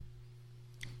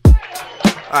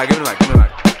Alright, give me the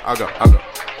mic. I'll go.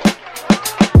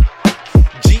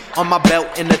 G on my belt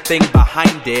and the thing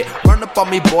behind it. Run up on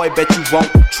me, boy, bet you won't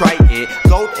try it.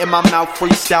 Gold in my mouth,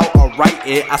 freestyle or write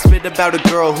it. I spit about a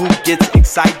girl who gets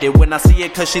excited when I see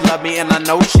it, cause she love me and I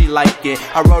know she like it.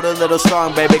 I wrote a little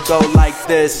song, baby, go like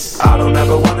this. I don't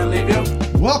ever wanna leave you.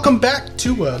 Welcome back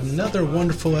to another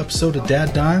wonderful episode of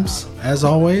Dad Dimes. As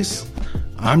always,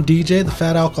 I'm DJ, the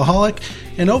Fat Alcoholic,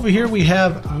 and over here we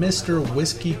have Mr.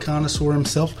 Whiskey Connoisseur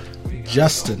himself,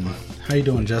 Justin. How you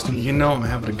doing, Justin? You know, I'm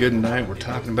having a good night. We're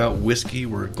talking about whiskey.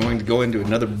 We're going to go into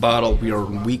another bottle. We are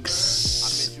in week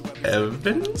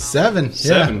seven?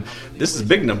 Seven. This is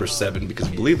big number 7 because,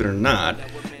 believe it or not,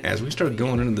 as we start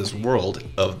going into this world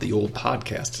of the old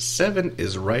podcast, 7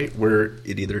 is right where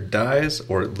it either dies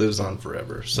or it lives on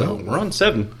forever. So we're on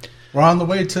 7. We're on the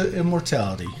way to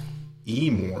immortality.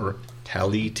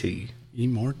 Immortality.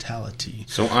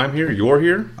 So I'm here. You're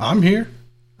here. I'm here.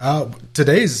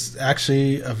 Today's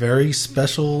actually a very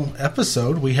special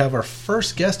episode. We have our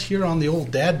first guest here on the old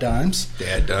Dad Dimes.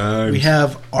 Dad Dimes. We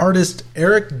have artist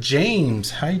Eric James.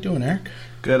 How you doing, Eric?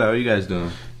 Good, how are you guys doing?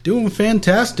 Doing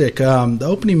fantastic. The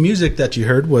opening music that you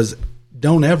heard was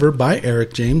Don't Ever by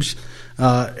Eric James.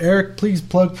 Eric, please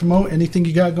promote anything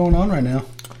you got going on right now.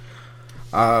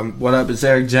 What up, it's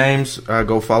Eric James.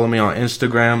 Go follow me on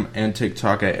Instagram and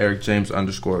TikTok at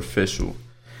EricJames_official.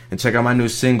 And check out my new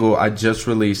single I just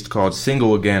released called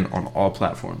Single Again on all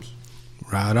platforms.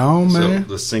 Right on, man. So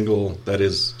the single that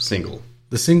is single.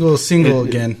 The single is single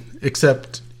again,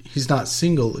 except he's not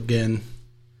single again.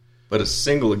 But it's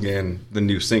single again, the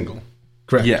new single.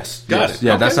 Correct. Yes. Got it.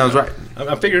 Yeah, Okay. that sounds right.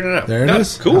 I'm figuring it out. There it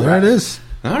is. Cool. There it is.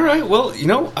 All right. Well, you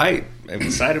know, I'm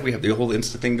excited. We have the whole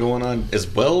Insta thing going on as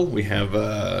well. We have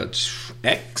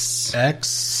X,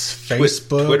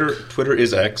 Facebook. Twitter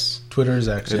is X. Twitter is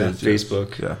X. Yeah.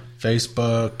 Facebook. Yeah.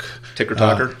 Facebook.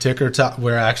 Ticker-Talker. Ticker-Talk.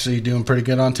 We're actually doing pretty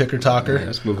good on Ticker-Talker. Yeah,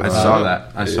 let's move on. I saw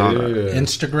that.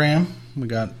 Instagram. We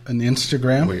got an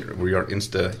Instagram. We are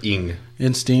Insta-ing.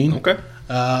 Insteen. Okay.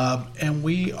 And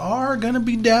we are going to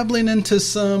be dabbling into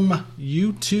some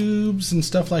YouTubes and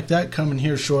stuff like that coming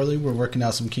here shortly. We're working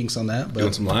out some kinks on that. But,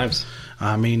 Doing some lives.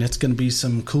 I mean, it's going to be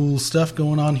some cool stuff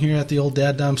going on here at the old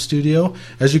Dad Dime studio.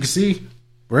 As you can see,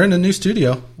 we're in a new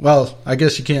studio. Well, I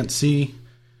guess you can't see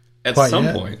At quite some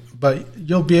yet, point. but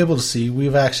you'll be able to see.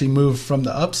 We've actually moved from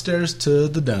the upstairs to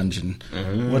the dungeon,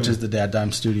 which is the Dad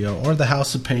Dime studio, or the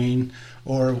House of Pain,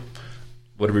 or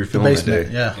Whatever you're the feeling that basement.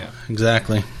 day. Yeah,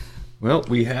 exactly. Well,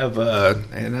 we have,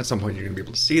 and at some point you're going to be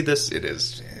able to see this. It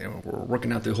is, we're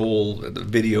working out the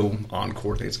video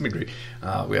encore thing. It's going to be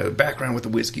great. We have a background with the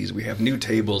whiskeys. We have new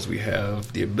tables. We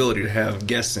have the ability to have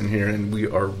guests in here, and we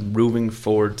are moving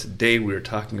forward. Today we are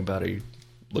talking about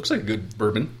looks like a good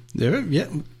bourbon. Yeah,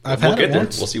 I've We'll had get it there.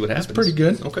 once. We'll see what happens. It's pretty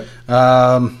good. Okay.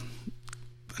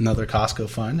 Another Costco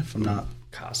find, if I'm not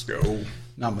Costco.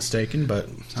 mistaken, but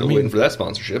Still waiting for that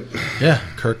sponsorship. Yeah,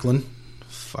 Kirkland,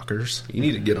 fuckers. You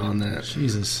need to get on that.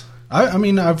 Jesus. I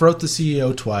mean, I've wrote the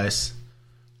CEO twice.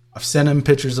 I've sent him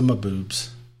pictures of my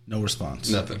boobs. No response.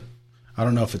 Nothing. I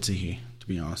don't know if it's a he, to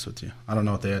be honest with you. I don't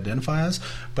know what they identify as,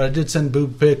 but I did send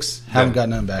boob pics. Haven't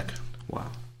gotten them back.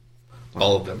 Wow.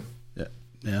 All of them.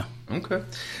 Yeah. Okay.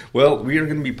 Well, we are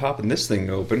going to be popping this thing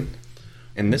open,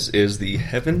 and this is the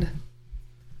Heaven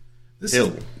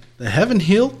Hill. Is the Heaven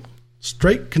Hill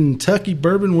Straight Kentucky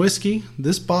Bourbon Whiskey.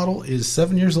 This bottle is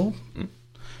 7 years old.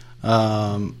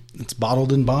 It's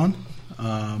bottled in bond.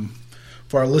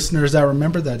 For our listeners that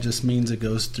remember, that just means it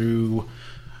goes through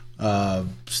federal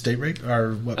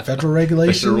regulations.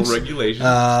 Federal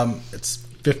regulations. It's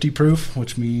 50 proof,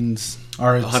 which means it's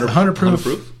 100 proof,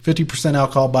 proof? 50%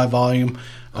 alcohol by volume.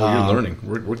 Oh, you're learning.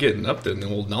 We're getting up there in the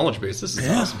old knowledge base. This is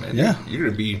awesome, man. Yeah. You're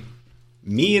going to be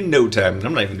me in no time, and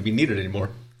I'm not even going to be needed anymore.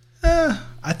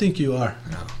 I think you are.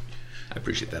 No, I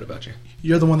appreciate that about you.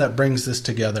 You're the one that brings this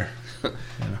together.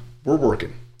 We're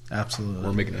working. Absolutely.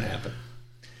 We're making it happen.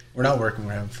 We're not working.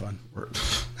 We're having fun.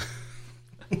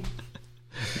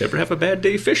 Never have a bad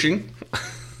day fishing.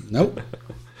 Nope.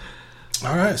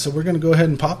 All right, so we're going to go ahead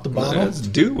and pop the bottle. Let's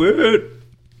do it.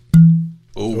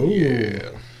 Oh, yeah.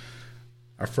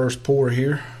 Our first pour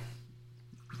here.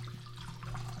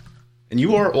 And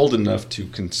you are old enough to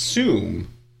consume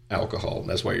alcohol.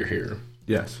 That's why you're here.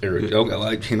 Yes. Eric,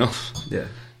 Yeah.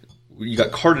 You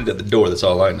got carted at the door. That's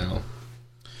all I know.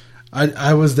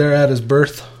 I was there at his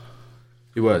birth.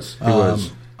 He was.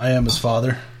 I am his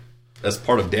father. That's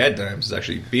part of Dad Dimes, is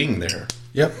actually being there.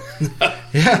 Yep.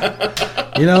 Yeah.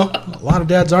 A lot of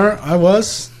dads aren't. I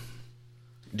was.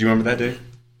 Do you remember that day?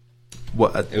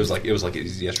 What? It was like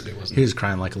yesterday, wasn't He it? was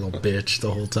crying like a little bitch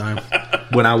the whole time.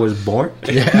 When I was born?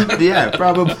 Yeah. Yeah,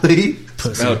 probably.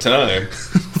 pussy. About time.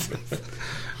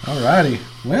 Alrighty.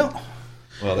 Well,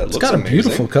 that it's looks got a amazing.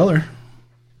 beautiful color.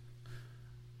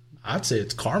 I'd say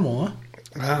it's caramel,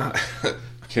 huh?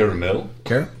 Caramel.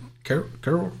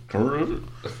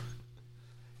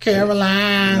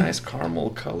 Caroline. Nice caramel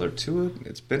color to it.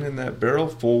 It's been in that barrel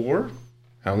for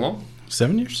how long?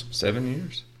 7 years. 7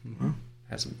 years. Mm-hmm.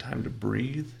 Had some time to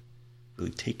breathe.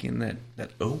 Really take in that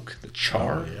oak, the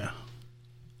char. Oh, yeah.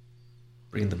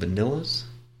 Bring in the vanillas.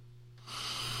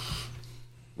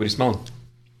 What are you smelling?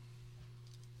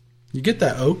 You get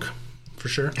that oak, for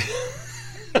sure.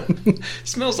 It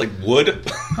smells like wood.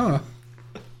 Huh.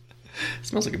 It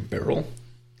smells like a barrel.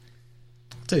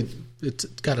 I'd say it's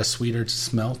got a sweeter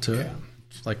smell to it. Yeah.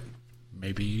 It's like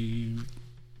maybe,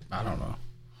 I don't know.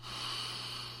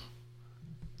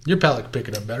 Your palate could pick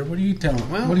it up better. What do you tell me?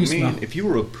 Well, What do you smell? if you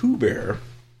were a Pooh Bear,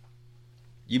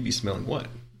 you'd be smelling what?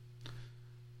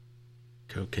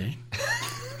 Cocaine.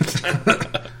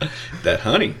 That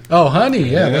honey. Oh, honey.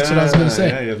 Yeah, that's what I was going to say.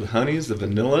 Yeah, you have the honeys, the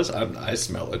vanillas. I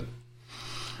smell it.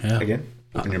 Yeah. Again,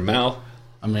 open your mouth.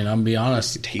 I mean, I'm be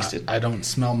honest. You taste it. I don't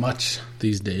smell much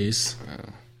these days.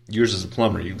 Yours is a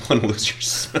plumber. You want to lose your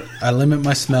smell. I limit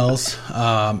my smells,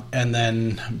 and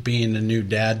then being a new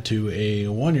dad to a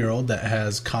 1-year-old that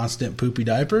has constant poopy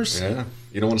diapers. Yeah,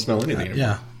 you don't want to smell anything.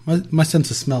 Yeah, my sense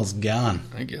of smell is gone.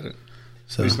 I get it.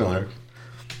 So What do you smell, Eric?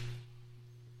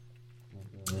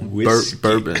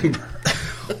 Bourbon.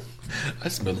 I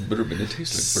smell the bourbon. It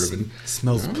tastes like bourbon.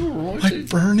 smells Oh, like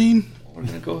burning. We're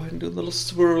going to go ahead and do a little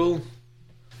swirl.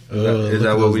 Is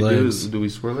that look what at we those legs. do? Do we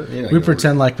swirl it? Yeah, We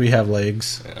pretend like we have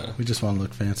legs. Yeah. We just want to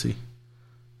look fancy.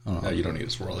 No, you don't need a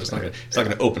swirl. It's not going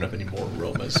to open up any more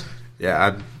aromas.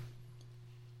 Yeah,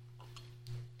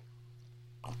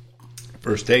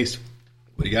 First taste.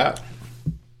 What do you got?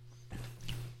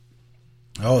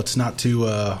 Oh, it's not too.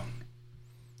 I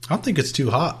don't think it's too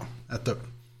hot at the.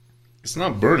 It's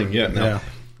not burning yet. Now, Yeah.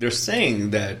 they're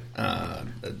saying that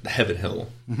Heaven Hill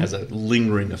has a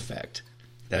lingering effect.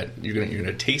 That you're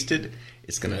gonna taste it.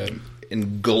 It's gonna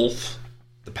engulf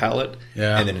the palate.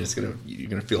 Yeah. And then you're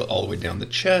gonna feel it all the way down the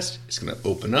chest. It's gonna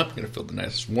open up. You're gonna feel the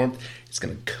nice warmth. It's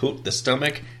gonna coat the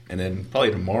stomach, and then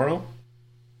probably tomorrow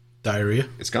Diarrhea.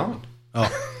 it's gone. Oh.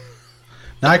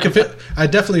 Now I can feel. I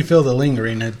definitely feel the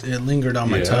lingering. It lingered on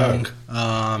my Yeah.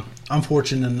 tongue. I'm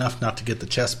fortunate enough not to get the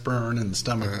chest burn and the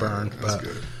stomach burn, that's but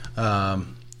good.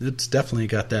 it's definitely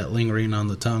got that lingering on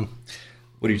the tongue.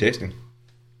 What are you tasting?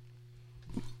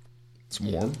 It's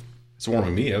warm. It's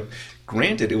warming me up.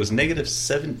 Granted, it was negative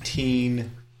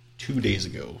 17 2 days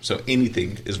ago, so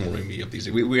anything is warming me up these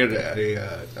days. We had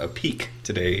a peak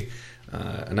today,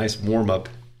 a nice warm up.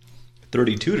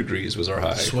 32 degrees was our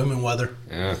high. Swimming weather.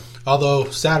 Yeah,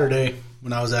 Although Saturday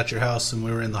when I was at your house and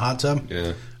we were in the hot tub,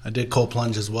 yeah. I did cold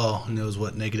plunge as well, and it was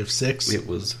 -6. It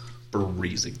was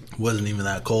freezing. Wasn't even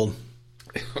that cold.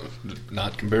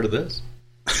 Not compared to this.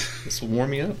 This will warm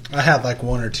me up. I had like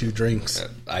 1 or 2 drinks.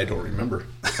 I don't remember.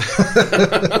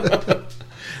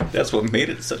 That's what made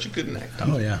it such a good night.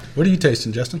 Oh yeah. What are you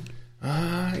tasting, Justin?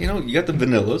 You got the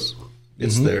vanillas.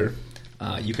 It's there.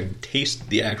 You can taste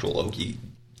the actual oak. You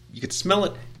could smell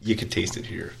it. You could taste it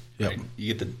here. Yep. Right? You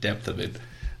get the depth of it.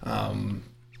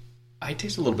 I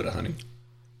taste a little bit of honey.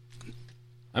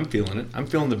 I'm feeling it. I'm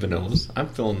feeling the vanillas. I'm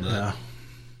feeling the... Yeah.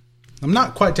 I'm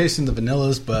not quite tasting the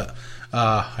vanillas, but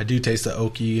I do taste the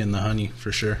oaky and the honey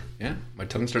for sure. Yeah, my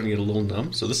tongue's starting to get a little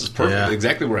numb, so this is perfect. Yeah.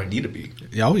 Exactly where I need to be.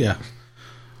 Oh yeah.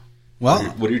 Well,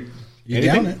 What are you... you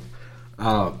anything? down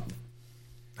it.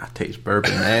 I taste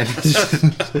bourbon, man.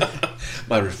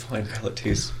 My refined palate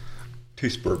tastes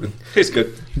bourbon. Tastes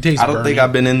good. You taste I don't think burning.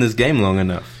 I've been in this game long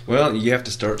enough. Well, you have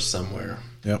to start somewhere.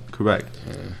 Yep. Correct.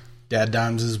 Dad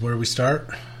Dimes is where we start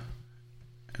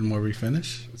and where we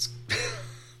finish.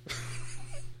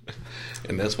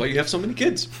 And that's why you have so many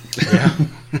kids. Yeah.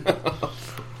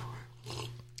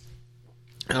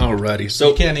 Alrighty, so...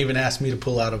 You can't even ask me to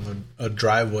pull out of a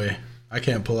driveway. I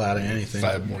can't pull out of anything.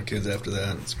 5 more kids after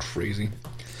that. It's crazy.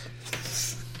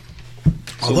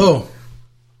 Although,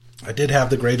 I did have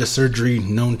the greatest surgery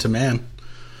known to man.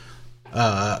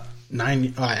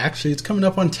 Actually, it's coming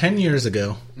up on 10 years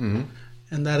ago. Mm-hmm.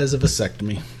 And that is a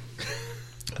vasectomy.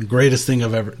 The greatest thing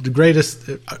I've ever... The greatest...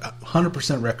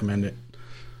 100% recommend it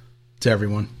to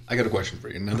everyone. I got a question for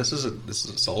you. Now, this is a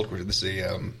solid question. This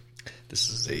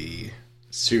is a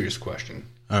serious question.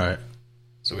 All right.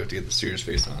 So we have to get the serious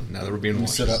face on. Now that we're being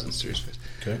watched, sit up. this is a serious face.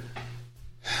 Okay.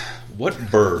 What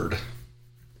bird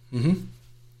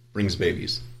brings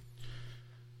babies?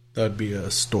 That would be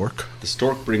a stork. The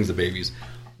stork brings the babies.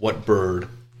 What bird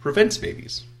prevents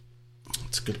babies?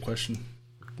 That's a good question.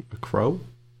 A crow?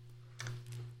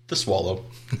 The swallow.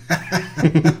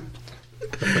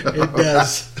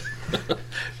 has.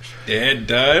 Dad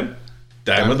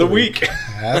dime of the week.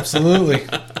 Absolutely.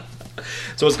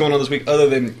 So what's going on this week other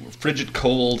than frigid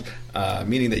cold,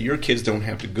 meaning that your kids don't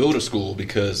have to go to school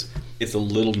because it's a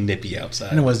little nippy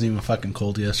outside. And it wasn't even fucking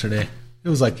cold yesterday. It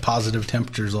was like positive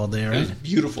temperatures all day, It was right?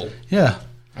 beautiful. Yeah.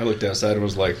 I looked outside and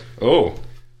was like, oh,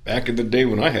 back in the day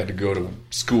when I had to go to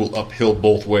school uphill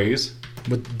both ways.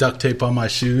 With duct tape on my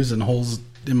shoes and holes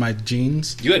in my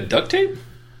jeans. You had duct tape?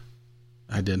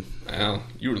 I did. Wow,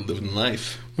 you were living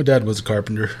life. My dad was a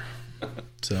carpenter.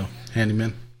 So,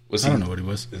 handyman. Was I he don't know what he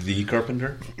was. the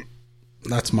carpenter?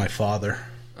 That's my father.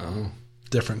 Oh,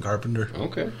 Different carpenter.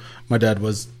 okay. My dad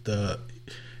was the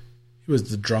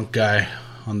drunk guy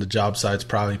on the job sites,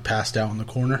 probably passed out in the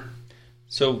corner.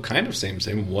 So kind of same.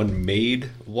 One made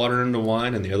water into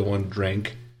wine, and the other one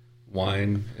drank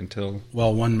wine until.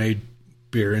 Well, one made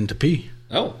beer into pee.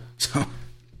 Oh, So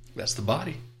that's the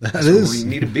body. That That's is. where you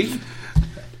need to be.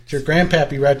 it's your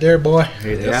grandpappy right there, boy.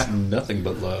 Hey, that's nothing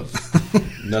but love.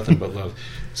 Nothing but love.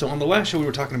 So on the last show, we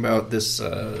were talking about this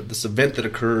event that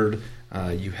occurred.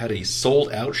 You had a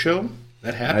sold out show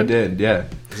that I happened. did, yeah.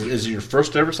 Is it your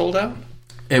first ever sold out?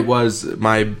 It was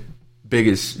my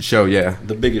biggest show, yeah.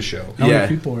 The biggest show. How Yeah.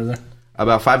 many people were there?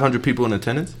 About 500 people in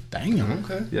attendance. Dang.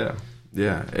 Okay.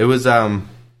 Yeah. It was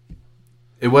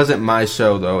it wasn't my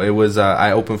show though. It was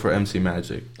I opened for MC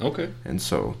Magic. Okay. And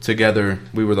so together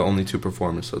we were the only two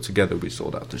performers, so together we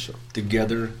sold out the show.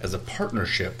 Together as a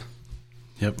partnership,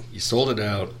 Yep. you sold it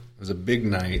out. It was a big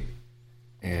night,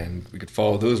 and we could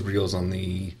follow those reels on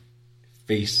the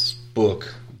Facebook,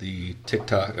 the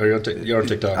TikTok. Or you're on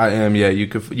TikTok. I am, yeah. You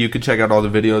could check out all the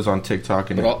videos on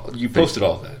TikTok and But you posted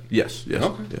all that. Yes.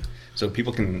 Okay. Yeah. So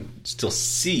people can still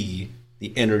see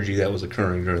the energy that was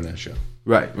occurring during that show.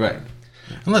 Right.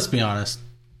 And let's be honest,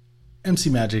 MC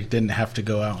Magic didn't have to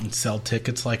go out and sell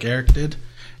tickets like Eric did.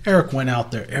 Eric went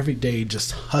out there every day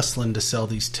just hustling to sell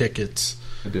these tickets.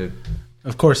 I did.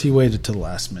 Of course, he waited till the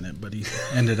last minute, but he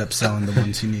ended up selling the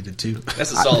ones he needed to.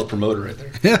 That's a solid promoter right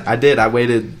there. I did. I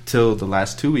waited till the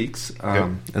last 2 weeks,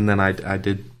 Okay. and then I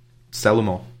did sell them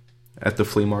all at the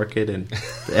flea market and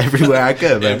everywhere I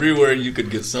could. Man. Everywhere you could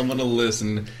get someone to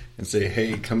listen and say,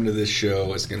 hey, come to this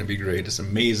show. It's going to be great. It's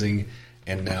amazing.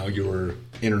 And now you're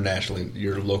internationally,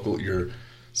 you're local, you're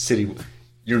city,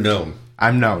 you're known.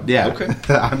 I'm known. Yeah. Okay.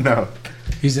 I'm known.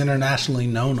 He's internationally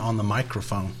known on the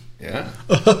microphone. Yeah.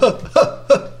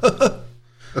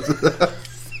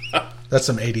 That's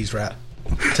some 80s rap.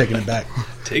 Taking it back.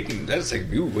 That's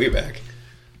taking you way back.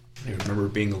 I don't even remember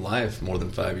being alive more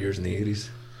than 5 years in the 80s.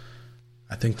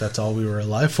 I think that's all we were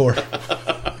alive for.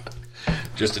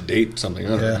 Just to date something. I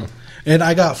don't know. And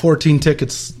I got 14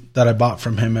 tickets that I bought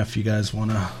from him if you guys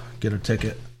want to get a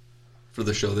ticket. For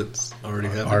the show that's already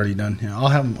happened. Already done. Yeah, I'll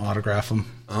have him autograph them.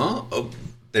 Oh,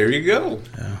 there you go.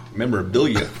 Yeah.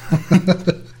 Memorabilia.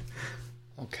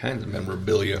 All kinds of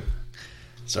memorabilia.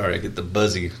 Sorry, I get the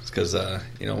buzzy. It's because,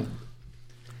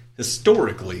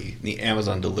 historically, the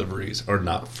Amazon deliveries are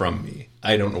not from me.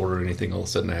 I don't order anything. All of a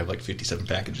sudden, I have like 57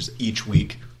 packages each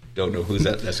week. Don't know who's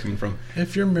that's coming from.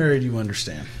 If you're married, you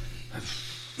understand.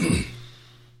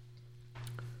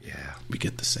 Yeah, We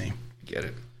get the same. get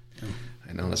it.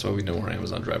 I know. That's why we know our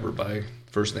Amazon driver by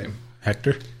first name.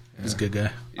 Hector, he's a good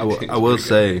guy. I will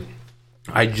say,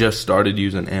 I just started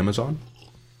using Amazon,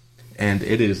 and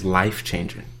it is life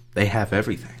changing. They have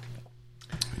everything.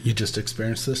 You just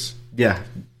experienced this? Yeah.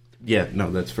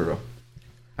 No, that's for real.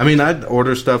 I mean, I'd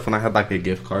order stuff when I had like a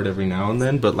gift card every now and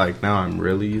then, but like now I'm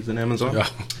really using Amazon. Yeah.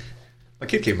 My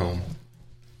kid came home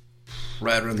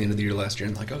right around the end of the year last year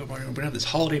and like, oh, we're going to have this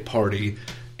holiday party,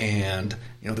 and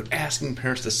they're asking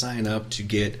parents to sign up to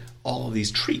get all of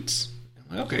these treats.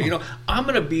 I'm like, okay, I'm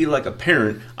going to be like a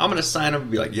parent. I'm going to sign up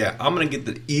and be like, yeah, I'm going to get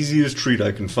the easiest treat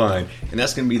I can find, and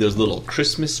that's going to be those little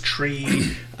Christmas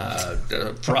tree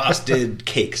frosted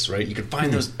cakes, right? You can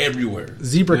find those everywhere.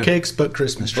 Zebra cakes, but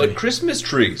Christmas tree. But Christmas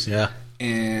trees. Yeah.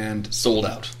 And sold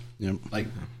out. Yep. Like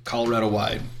Colorado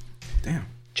wide. Damn.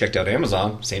 Checked out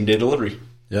Amazon, same day delivery.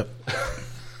 Yep.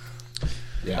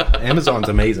 Yeah. Amazon's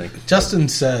amazing. Justin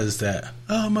says that,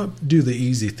 I'm going to do the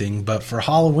easy thing, but for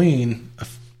Halloween,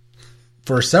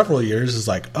 for several years, it's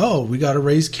like, we got to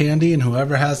raise candy, and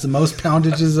whoever has the most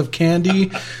poundages of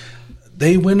candy,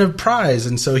 they win a prize.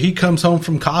 And so he comes home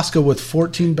from Costco with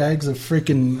 14 bags of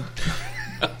freaking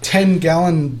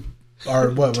 10-gallon,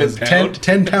 or what was it,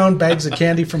 10-pound bags of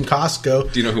candy from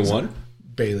Costco. Do you know who won?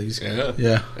 Bailey's. Yeah.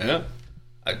 Yeah.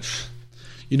 I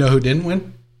You know who didn't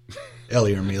win?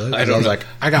 Ellie or Mila. I don't was know. like,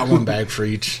 I got one bag for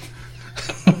each.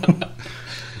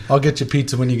 I'll get you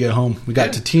pizza when you get home. We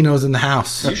got Totino's in the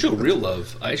house. You show real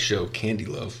love. I show candy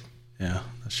love. Yeah,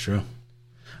 that's true.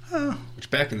 Which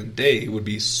back in the day would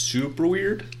be super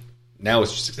weird. Now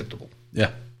it's just acceptable.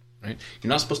 Yeah. Right? You're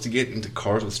not supposed to get into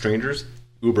cars with strangers.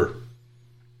 Uber.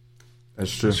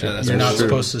 That's true. Yeah, that's You're not true.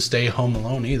 supposed to stay home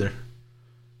alone either.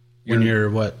 When you're,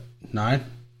 what, 9?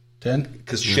 10?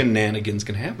 Because shenanigans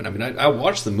can happen. I mean, I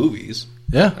watch the movies.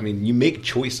 Yeah. I mean, you make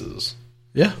choices.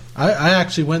 Yeah. I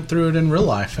actually went through it in real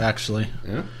life, actually.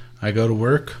 Yeah. I go to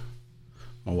work.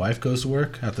 My wife goes to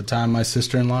work. At the time, my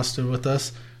sister-in-law stood with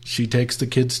us. She takes the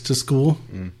kids to school.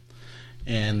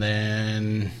 And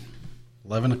then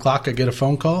 11 o'clock, I get a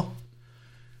phone call.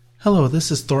 Hello,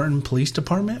 this is Thornton Police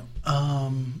Department.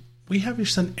 We have your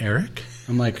son, Eric.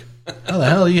 I'm like, how the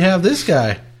hell do you have this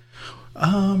guy?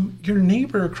 Your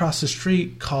neighbor across the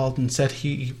street called and said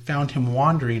he found him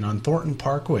wandering on Thornton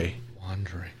Parkway.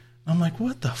 Wandering. I'm like,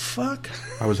 what the fuck?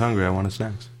 I was hungry. I wanted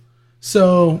snacks.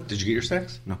 So Did you get your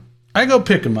snacks? No. I go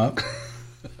pick him up.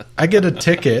 I get a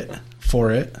ticket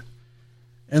for it.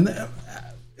 And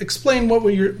explain what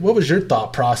was your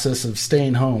thought process of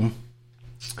staying home?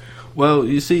 Well,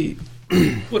 you see,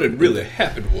 What had really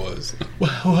happened was...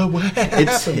 What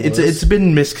it's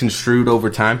been misconstrued over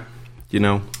time. You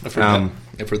know, I've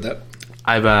heard that.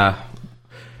 I've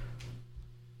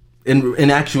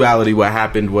in actuality, what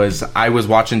happened was I was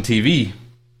watching TV,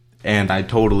 and I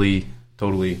totally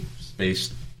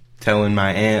spaced telling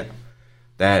my aunt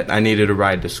that I needed a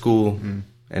ride to school,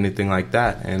 anything like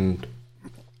that, and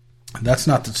That's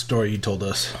not the story you told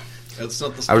us. That's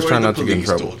not the story I was trying the not to get in police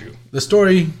trouble. told you. The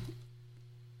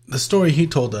story he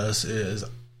told us is,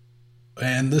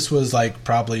 and this was like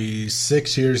probably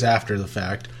 6 years after the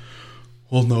fact.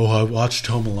 Well, no, I watched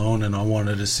Home Alone and I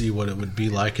wanted to see what it would be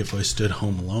like if I stood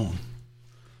home alone.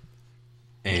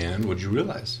 And what'd you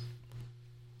realize?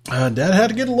 Dad had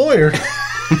to get a lawyer.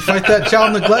 Fight that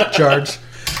child neglect charge.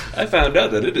 I found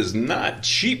out that it is not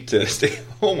cheap to stay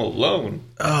home alone.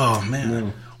 Oh,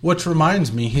 man. Which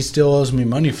reminds me, he still owes me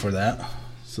money for that.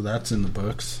 So that's in the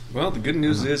books. Well, the good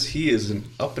news is he is an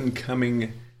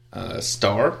up-and-coming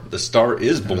star. The star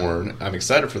is born. I'm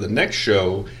excited for the next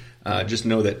show. Just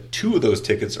know that 2 of those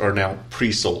tickets are now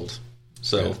pre-sold.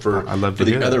 So for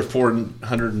the other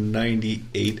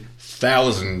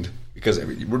 498,000, because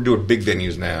we're doing big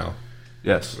venues now.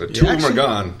 yes, But 2 of them are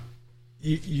gone.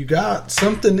 You got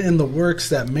something in the works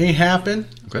that may happen,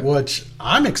 which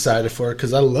I'm excited for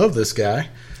because I love this guy.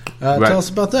 Tell us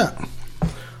about that.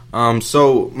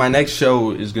 So my next show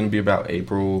is going to be about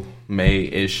April,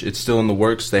 May-ish. It's still in the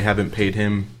works. They haven't paid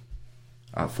him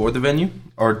for the venue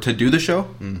or to do the show.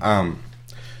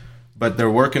 But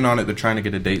they're working on it. They're trying to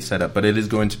get a date set up. But it is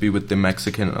going to be with the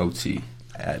Mexican OT.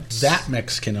 That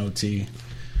Mexican OT,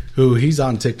 who he's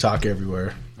on TikTok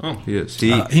everywhere. Oh, He is.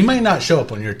 He might not show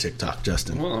up on your TikTok,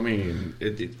 Justin. well, I mean,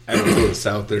 I don't know what's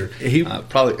out there.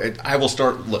 Probably, I will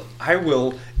start. Look, I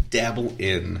will dabble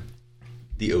in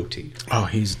the OT. Oh,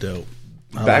 he's dope.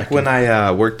 Back when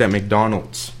I worked at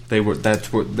McDonald's, they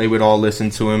would all listen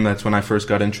to him. That's when I first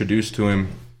got introduced to him,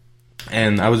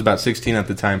 and I was about 16 at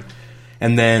the time.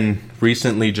 And then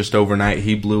recently, just overnight,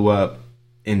 he blew up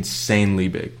insanely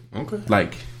big. Okay,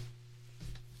 like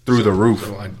through the roof.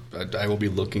 So I will be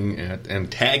looking at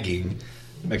and tagging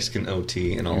Mexican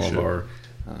OT in all of our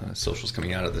socials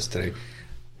coming out of this today.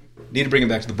 Need to bring it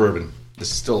back to the bourbon. This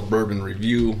is still a bourbon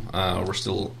review. We're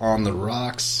still on the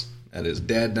rocks. That is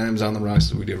Dad Dimes on the Rocks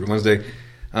that we do every Wednesday.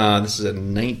 This is a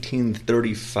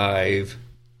 1935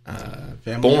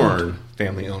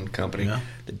 family-owned company. Yeah.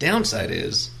 The downside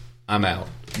is I'm out,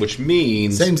 which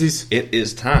means Samesies. it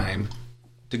is time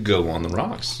to go on the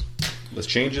rocks. Let's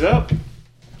change it up.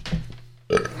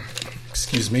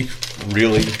 Excuse me.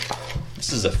 Really?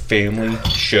 This is a family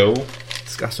show?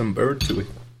 It's got some bird to it.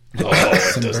 Oh, it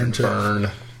Some doesn't burn.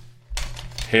 burn.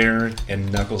 Hair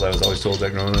and knuckles, I was always told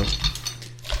that growing up.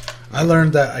 I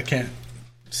learned that I can't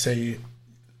say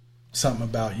something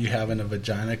about you having a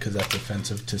vagina because that's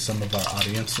offensive to some of our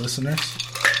audience listeners.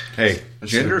 Hey,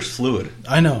 gender is fluid.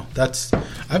 I know.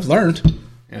 I've learned.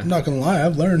 Yeah. I'm not going to lie.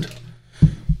 I've learned.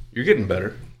 You're getting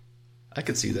better. I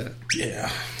could see that. Yeah.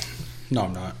 No,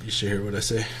 I'm not. You should hear what I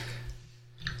say.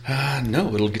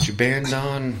 No, it'll get you banned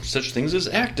on such things as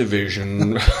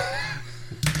Activision.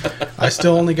 I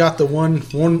still only got the one.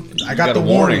 I got the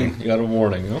warning. You got a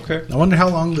warning. Okay. I wonder how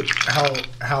long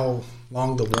how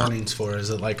long the warning's for. Is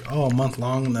it like a month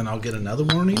long and then I'll get another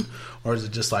warning, or is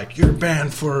it just like you're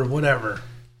banned for whatever?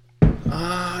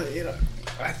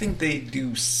 I think they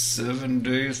do 7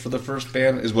 days for the first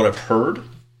ban, is what I've heard.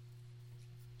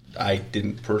 I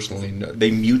didn't personally know. They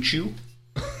mute you.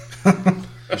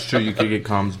 It's true. You could get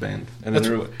comms banned. And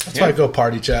then That's why I go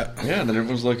party chat. Yeah, and then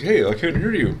everyone's like, hey, I can't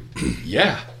hear you.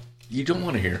 Yeah, you don't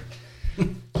want to hear.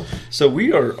 So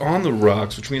we are on the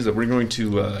rocks, which means that we're going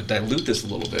to dilute this a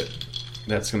little bit.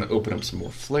 That's going to open up some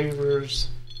more flavors.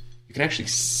 You can actually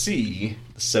see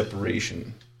the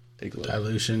separation. Take a look.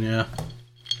 Dilution, yeah.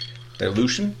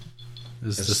 Dilution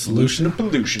Is the solution to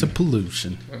pollution. to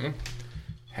pollution.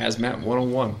 Hazmat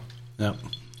 101. Yep.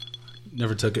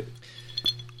 Never took it.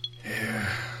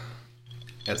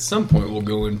 At some point, we'll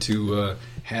go into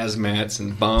hazmats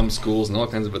and bomb schools and all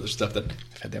kinds of other stuff that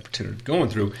I've had the opportunity of going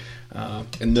through.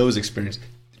 And those experiences,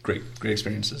 great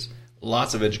experiences.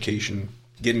 Lots of education,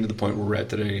 getting to the point where we're at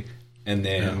today, and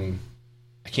then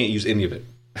I can't use any of it.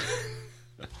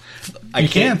 You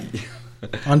can.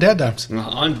 On Dad Dimes.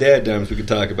 On Dad Dimes, we could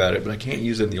talk about it, but I can't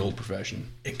use it in the old profession.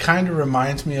 It kind of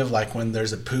reminds me of like when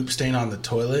there's a poop stain on the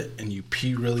toilet and you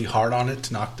pee really hard on it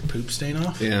to knock the poop stain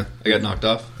off. Yeah, I got knocked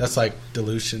off. That's like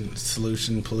dilution,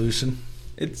 solution, pollution.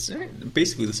 It's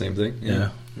basically the same thing. Yeah.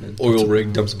 Oil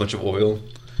rig dumps a bunch of oil.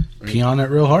 Pee on it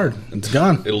real hard. It's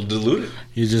gone. It'll dilute it.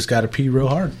 You just got to pee real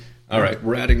hard. All right,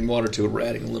 we're adding water to it. We're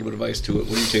adding a little bit of ice to it.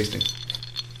 What are you tasting?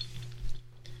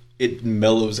 It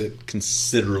mellows it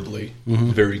considerably,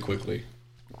 very quickly.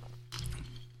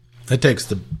 It takes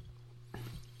the...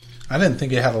 I didn't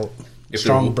think it had a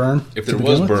strong burn. If there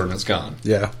was burn, it's gone.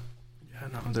 Yeah. Yeah,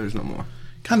 no, there's no more.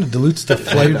 Kind of dilutes the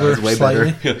flavor way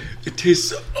slightly. It tastes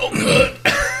so good.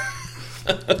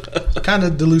 Kind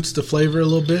of dilutes the flavor a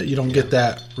little bit. You don't get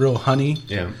that real honey.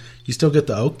 Yeah. You still get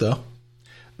the oak, though.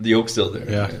 The oak's still there.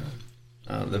 Yeah.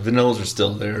 The vanillas are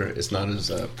still there. It's not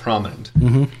as prominent.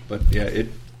 But yeah,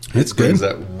 It's brings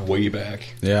good. that way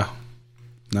back. Yeah.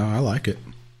 No, I like it.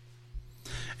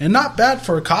 And not bad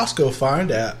for a Costco find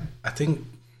at, I think,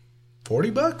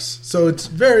 $40. So it's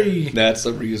very... That's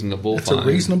a reasonable It's find. a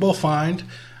reasonable find.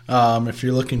 If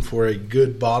you're looking for a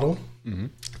good bottle,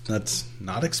 that's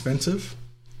not expensive.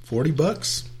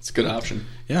 $40. It's a good option.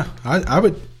 Yeah, I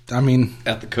would. I mean,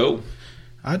 At the Co.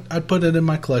 I'd put it in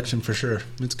my collection for sure.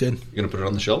 It's good. You're going to put it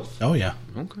on the shelf? Oh yeah,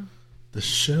 Okay. the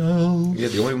shelf. Yeah,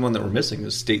 the only one that we're missing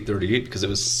is State 38 because it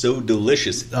was so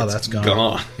delicious. Oh, it's that's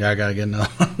gone. Yeah, I gotta get another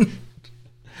one.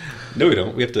 No, we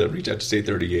don't. We have to reach out to State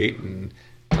 38 and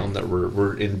tell them that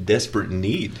we're in desperate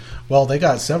need. Well, they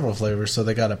got several flavors. So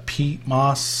they got a peat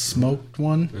moss smoked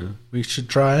one. We should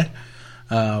try.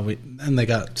 And they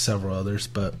got several others,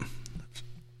 but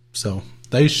so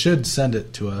they should send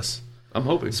it to us. I'm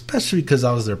hoping. Especially because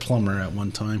I was their plumber at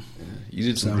one time. You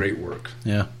did some great work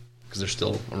Yeah, because they're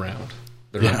still around.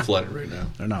 They're Yeah. not flooded right now.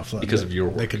 they're not flooded Because of your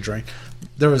work. They could drain.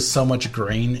 There was so much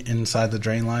grain inside the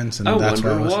drain lines, and I that's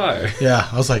wonder why. why. Yeah,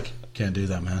 I was like, can't do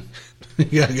that, man.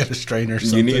 You gotta get a strainer or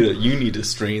something. You need to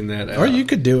strain that out. Or you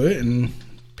could do it and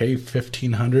pay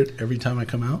 $1,500 every time I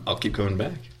come out. I'll keep coming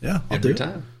back. Yeah, I'll every do it.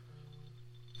 time.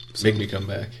 Make me come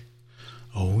back.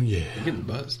 Oh yeah. You're getting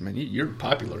buzzed, man. You're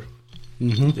popular.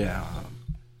 Yeah,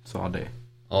 it's all day.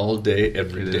 All day,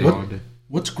 every day. All day.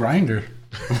 What's Grinder?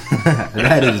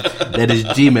 that is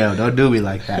Gmail. Don't do me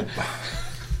like that.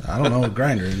 I don't know what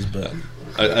Grinder is, but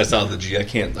I saw the G. I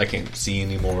can't see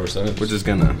anymore. So We're just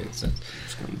gonna makes sense.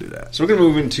 do that. So we're gonna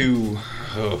move into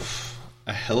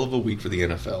a hell of a week for the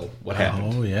NFL. What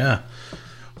happened? oh yeah,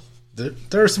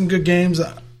 there are some good games.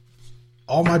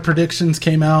 All my predictions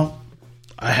came out.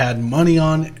 I had money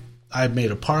on it. I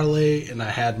made a parlay and I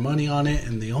had money on it,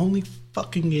 and the only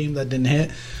fucking game that didn't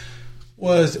hit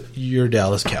was your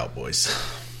Dallas Cowboys.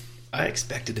 I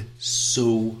expected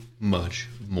so much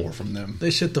more from them. They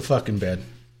shit the fucking bed.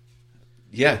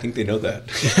 Yeah, I think they know that.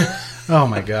 Oh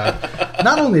my god.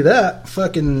 Not only that,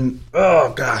 fucking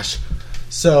oh gosh.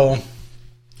 So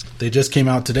they just came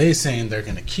out today saying they're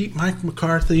gonna keep Mike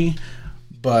McCarthy,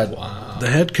 but the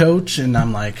head coach, and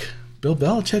I'm like, Bill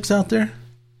Belichick's out there.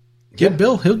 Get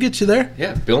Bill, he'll get you there.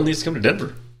 Yeah, Bill needs to come to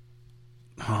Denver.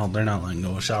 Oh, they're not letting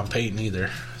go of Sean Payton either.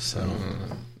 So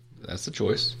That's the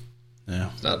choice. yeah.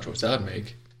 It's not a choice I would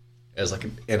make. As like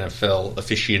an NFL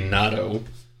aficionado,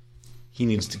 he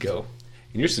needs to go.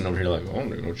 And you're sitting over here like, oh, I don't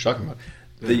know what you're talking about.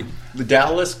 The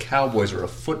Dallas Cowboys are a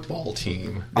football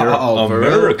team. They're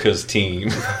America's team.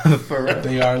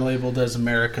 They are labeled as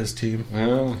America's team.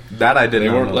 Well, That I didn't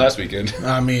they weren't know. last weekend.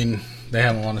 I mean, they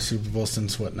haven't won a Super Bowl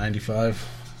since what, 95?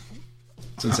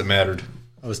 Since it mattered.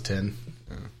 I was 10.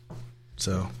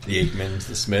 So The Aikmans,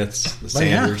 the Smiths, the but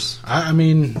yeah, Sanders. I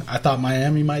mean, I thought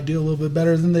Miami might do a little bit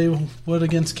better than they would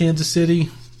against Kansas City,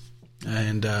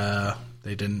 and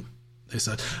they didn't. They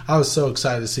said I was so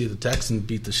excited to see the Texans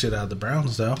beat the shit out of the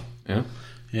Browns, though. Yeah.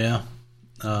 Yeah,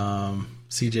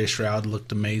 C.J. Stroud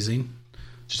looked amazing.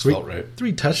 Just felt right.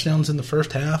 3 touchdowns in the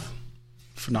first half,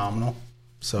 phenomenal.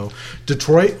 So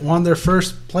Detroit won their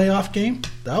first playoff game.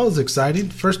 That was exciting.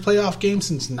 First playoff game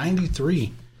since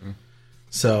 '93.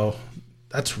 So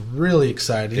that's really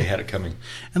exciting. They had it coming.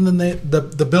 And then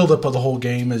the buildup of the whole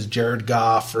game is Jared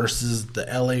Goff versus the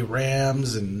LA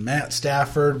Rams, and Matt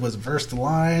Stafford was versus the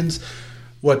Lions.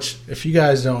 Which, if you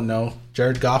guys don't know,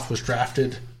 Jared Goff was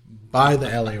drafted by the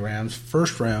LA Rams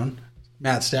first round.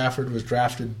 Matt Stafford was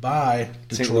drafted by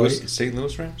Detroit. St.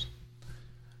 Louis Rams?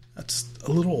 That's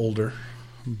a little older,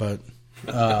 but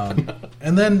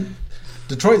and then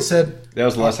Detroit said that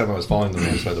was the last time I was following the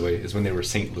Rams. By the way, is when they were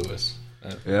St. Louis.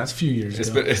 That's a few years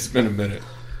ago. It's been a minute.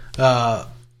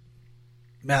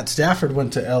 Matt Stafford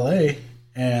went to L.A.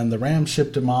 and the Rams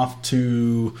shipped him off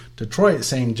to Detroit,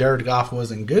 saying Jared Goff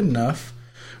wasn't good enough,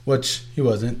 which he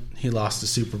wasn't. He lost the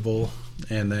Super Bowl,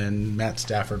 and then Matt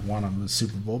Stafford won him the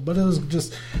Super Bowl. But it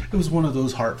was one of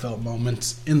those heartfelt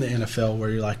moments in the NFL where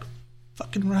you're like,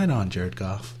 fucking right on, Jared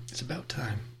Goff. It's about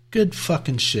time. Good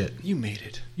fucking shit. You made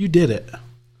it. You did it.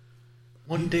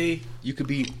 One day you could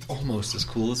be almost as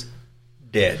cool as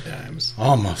Dad Dimes.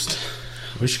 Almost.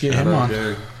 We should get him on.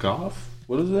 Jared Goff?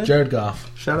 What is that? Jared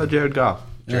Goff. Shout out Jared Goff.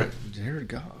 Yeah. Jared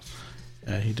Goff.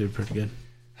 Yeah, he did pretty good.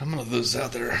 How many of those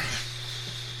out there?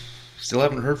 Still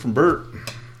haven't heard from Bert.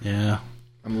 Yeah.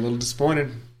 I'm a little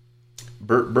disappointed.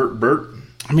 Bert.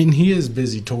 I mean, he is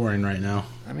busy touring right now.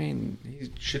 I mean,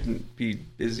 he shouldn't be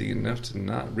busy enough to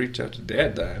not reach out to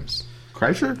Dad Dimes.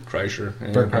 Kreischer? Kreischer.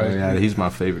 Yeah. Bert Kreischer. Yeah, he's my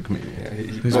favorite comedian. Yeah,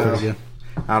 He's pretty good.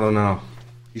 I don't know.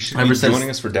 He should be joining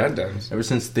us for Dad Dimes. Ever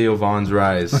since Theo Vaughn's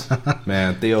rise,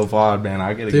 man, Theo Vaughn, man,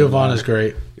 I get it. Theo Vaughn is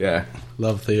great. Yeah,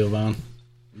 Love Theo Vaughn.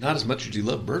 Not as much as you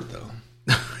love Bert, though.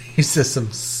 He says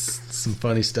some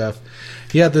funny stuff.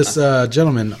 He had this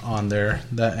gentleman on there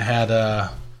that had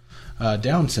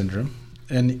Down syndrome,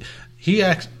 and he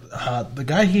the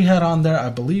guy he had on there, I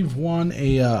believe, won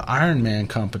a Ironman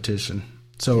competition.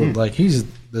 So like he's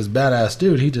this badass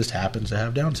dude. He just happens to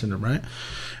have Down syndrome, right?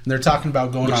 And they're talking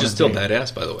about going on. Which is still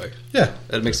badass, by the way. Yeah,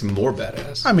 that makes him more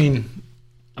badass. I mean,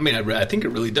 I think it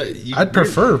really does. I'd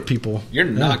prefer people. You're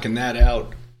knocking that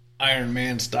out, Iron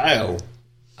Man style.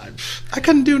 I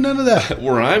couldn't do none of that.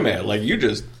 Where I'm at, like you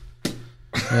just.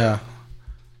 Yeah.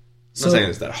 I'm not saying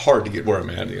it's that hard to get where I'm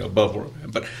at, above where I'm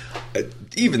at, but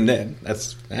even then,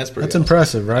 that's pretty. That's awesome.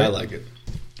 Impressive, right? I like it.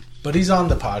 But he's on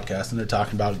the podcast, and they're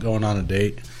talking about going on a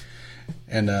date.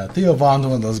 And Theo Vaughn's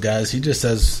one of those guys. He just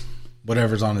says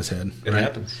whatever's on his head. It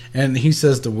happens. And he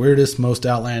says the weirdest, most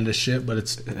outlandish shit, but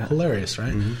it's hilarious,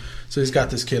 right? Mm-hmm. So he's got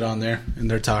this kid on there, and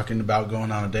they're talking about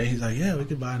going on a date. He's like, yeah, we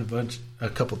could buy a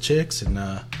couple chicks and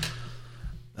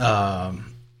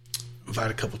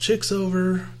invite a couple chicks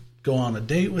over, go on a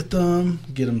date with them,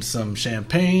 get them some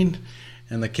champagne.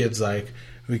 And the kid's like,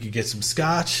 we could get some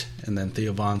scotch. And then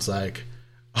Theo Vaughn's like,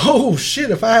 oh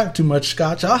shit, if I have too much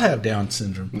scotch, I'll have Down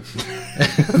syndrome.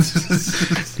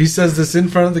 He says this in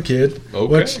front of the kid.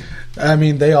 Okay. Which, I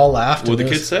mean, they all laughed. What did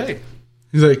the kid say?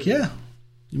 He's like, yeah,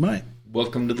 you might.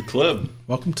 Welcome to the club.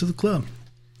 Welcome to the club.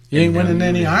 You ain't winning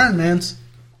any Ironmans.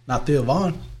 Not Theo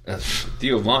Vaughn.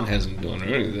 Theo Vaughn hasn't done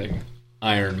anything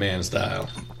Iron Man style.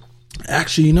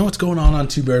 Actually, you know what's going on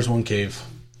Two Bears, One Cave,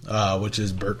 which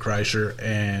is Bert Kreischer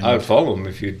and I would follow him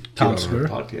if you'd Tom get on our Segura.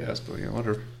 podcast, but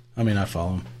whatever. I mean, I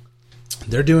follow him.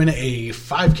 They're doing a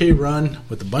 5K run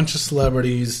with a bunch of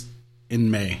celebrities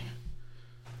in May.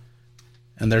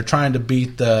 And they're trying to do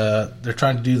the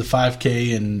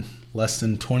 5K in less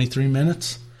than 23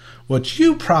 minutes, which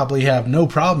you probably have no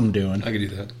problem doing. I could do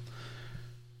that.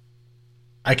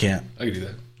 I can't. I could do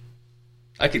that.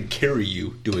 I could carry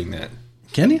you doing that.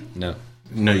 Can you? No.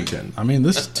 no, you couldn't. I mean,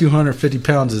 this 250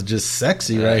 pounds is just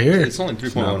sexy right here. It's only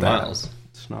 3.1 miles.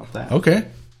 It's not that. Okay.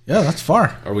 Yeah, that's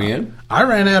far. Are we in? I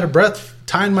ran out of breath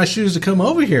tying my shoes to come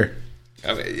over here.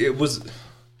 I mean, it was.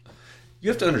 You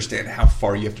have to understand how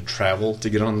far you have to travel to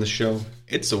get on this show.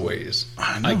 It's a ways.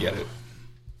 I get it.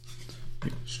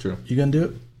 It's true. You gonna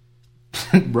do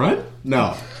it? Run?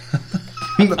 No.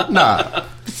 Nah.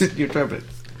 You're tripping.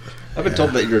 I've been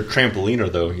told that you're a trampoliner,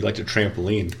 though. You like to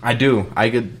trampoline. I do. I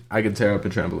could tear up a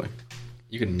trampoline.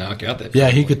 You can knock out that. Yeah,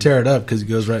 he could tear it up because he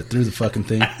goes right through the fucking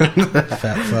thing.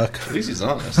 Fat fuck. At least he's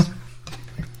honest.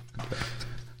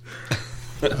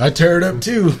 I tear it up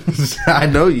too. I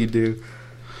know you do.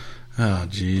 Oh,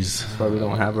 jeez. That's why we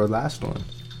don't have our last one.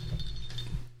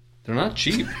 They're not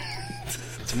cheap.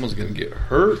 Someone's gonna get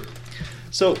hurt.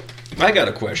 So, I got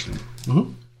a question.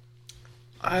 Mm-hmm.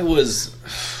 I was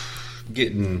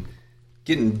getting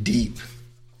deep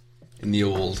in the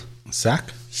old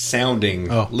sack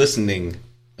listening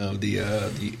of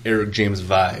the Eric James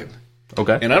vibe.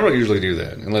 Okay. And I don't usually do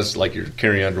that unless like you're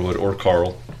Carrie Underwood or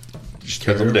Carl. Just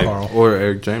depends on the day. Or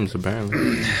Eric James,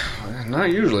 apparently.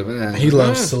 Not usually, but he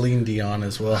loves Celine Dion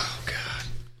as well. Oh God,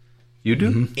 you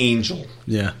do? Mm-hmm. Angel.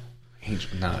 Yeah. Angel.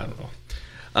 Nah, I don't know.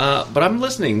 But I'm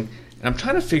listening, and I'm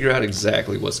trying to figure out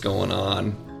exactly what's going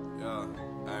on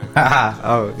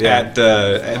Oh, yeah.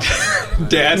 at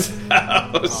Dad's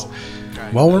house.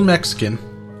 Well, we're Mexican,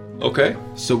 Okay.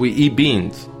 So we eat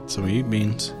beans. so we eat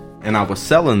beans. And I was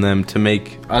selling them to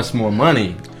make us more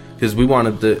money. Because we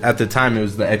wanted at the time, it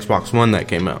was the Xbox One that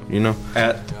came out, you know?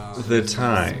 At the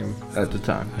time. At the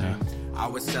time. Yeah. I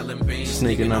was selling beans,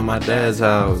 Sneaking on my dad's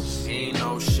house. Ain't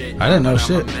no shit. I didn't know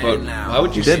shit. But why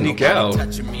would you sneak out?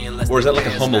 Or is that like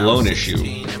a Home Alone issue?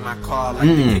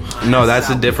 No, that's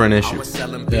a different issue.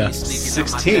 Yeah.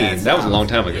 16. That was a long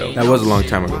time ago. That was a long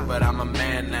time ago. But I'm a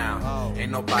man now.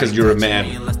 Because you're a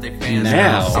man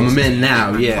now. I'm a man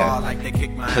now, yeah.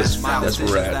 Because that's where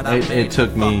we're at. It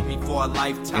took me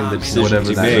And the decisions whatever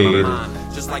you that made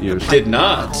number years. did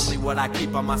not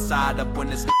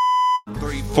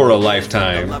for a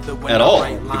lifetime at all.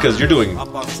 Because you're doing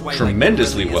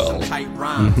tremendously well.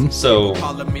 So you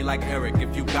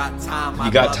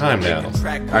got time now.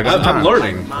 I'm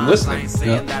learning. I'm listening.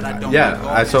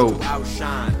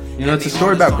 Yeah, you know, it's a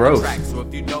story about growth.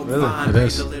 Really, it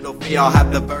is. Y'all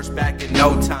have the verse back in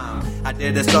no time. I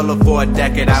did a solo for a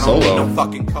decade. I don't Solo. need no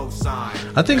fucking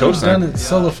cosign. I think we've done it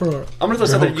solo for. I'm going to throw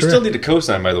something. You still need a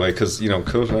cosign, by the way, because, you know,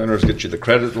 cosigners get you the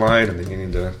credit line, and then you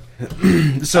need to...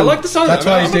 So I like the song. That's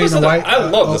why he's dating a white. I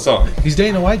love the song. He's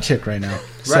dating a white chick right now.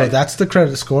 So Right. that's the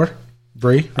credit score,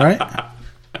 Bree. Right?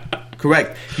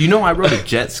 Correct. You know, I rode a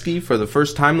jet ski for the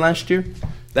first time last year.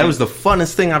 That was the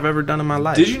funnest thing I've ever done in my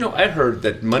life. Did you know, I heard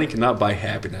that money cannot buy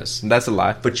happiness, That's a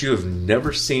lie. but you have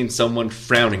never seen someone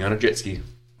frowning on a jet ski.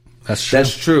 That's true.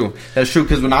 That's true. That's true,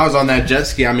 because when I was on that jet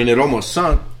ski, I mean, it almost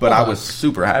sunk, but I was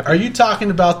super happy. Are you talking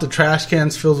about the trash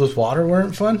cans filled with water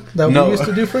weren't fun that No. we used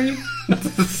to do for you?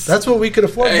 That's what we could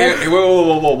afford. Hey, man.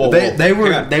 whoa. They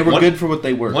were Hang on. good for what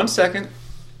they were. 1 second.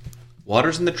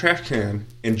 Water's in the trash can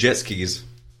and jet skis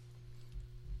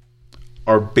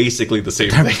are basically the same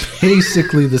They're thing.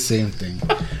 basically the same thing.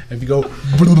 If you go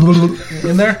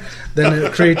in there, then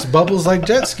it creates bubbles like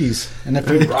jet skis. And if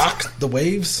you rock the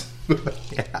waves,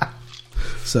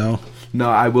 so No,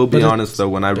 I will be But it's honest though.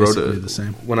 When I rode basically the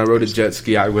same. when I rode a jet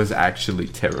ski, I was actually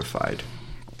terrified.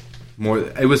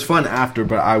 It was fun after,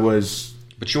 but I was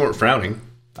But you weren't frowning.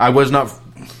 not.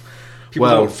 People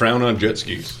Well- don't frown on jet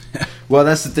skis. Well,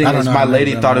 that's the thing I don't is, know, my man,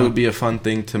 lady I don't thought it know. would be a fun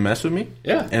thing to mess with me.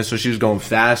 Yeah. and so she was going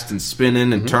fast and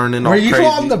spinning and turning. were all you crazy.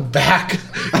 on the back?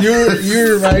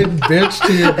 You're riding bitch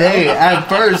to your Hey, at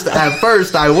first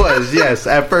I was. Yes,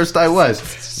 at first I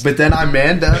was. But then I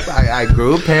manned up. I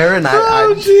grew a pair, and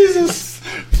Oh I Jesus!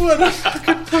 What a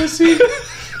fucking pussy!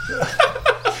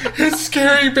 It's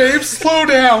scary, babe. Slow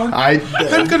down.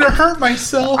 I'm gonna hurt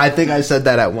myself. I think I said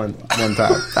that at one time.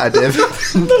 I did.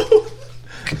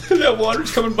 That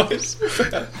water's coming by so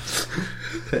fast.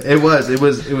 It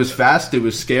was fast. It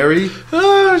was scary.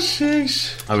 Oh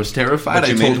sheesh! I was terrified. But I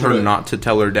you told made it her through it. not to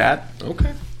tell her dad.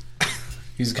 Okay.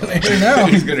 He's gonna hear now.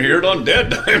 He's going to hear it on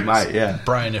Dead Times. Right? Yeah.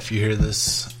 Brian, if you hear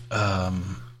this,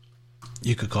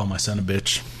 you could call my son a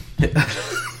bitch.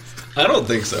 I don't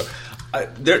think so.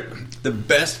 The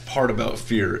best part about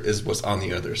fear is what's on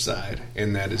the other side,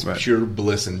 and that is Right. pure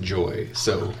bliss and joy.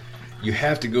 So you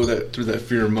have to go through that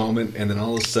fear moment, and then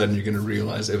all of a sudden you're going to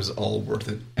realize it was all worth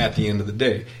it at the end of the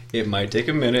day. It might take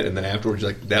a minute, and then afterwards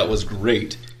you're like, that was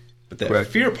great. But that Correct.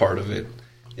 fear part of it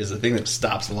is the thing that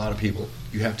stops a lot of people.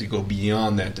 You have to go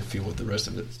beyond that to feel what the rest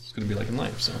of it's going to be like in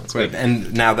life. So it's Right. great.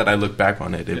 And now that I look back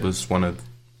on it, it Yeah. was one of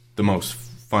the most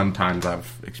fun times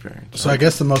I've experienced. So I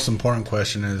guess the most important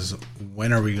question is,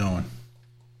 when are we going?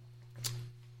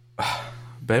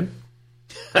 Babe?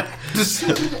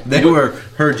 They were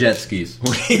her jet skis.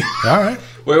 All right.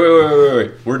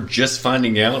 Wait. We're just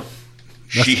finding out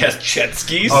she has jet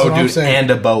skis? what I'm saying.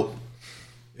 and a boat.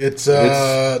 It's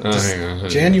hang on.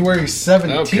 January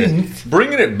 17th.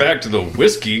 Bringing it back to the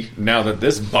whiskey, now that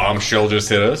this bombshell just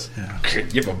hit us. Yeah.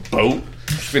 You have a boat?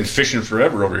 You've been fishing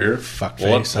forever over here.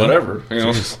 Fuckface, huh? Whatever. You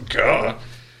know, God.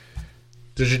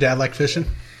 Does your dad like fishing?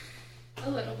 A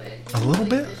little bit. A little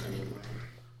bit?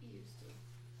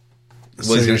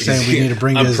 So Well, you're he's saying we need to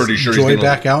bring I'm his pretty sure joy he's gonna,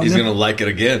 back out? He's in going him? to like it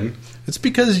again. It's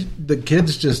because the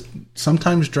kids just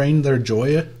sometimes drain their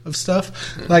joy of stuff.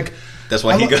 Like That's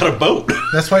why he got a boat.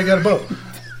 That's why he got a boat.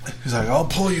 He's like, I'll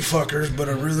pull you fuckers, but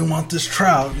I really want this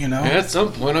trout, you know. At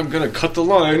some point, I'm going to cut the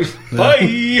line.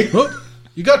 Bye. Oh,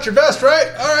 you got your vest, right?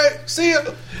 All right, see ya.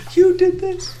 You did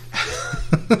this.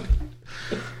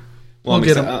 We'll I'm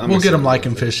get exci- him. I'm We'll get him excited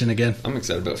liking about that. fishing again. I'm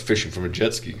excited about fishing from a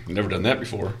jet ski. I've never done that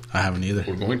before. I haven't either.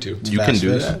 We're going to. You Bass can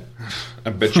do fish. that. I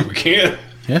bet you we can.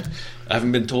 Yeah, I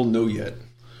haven't been told no yet.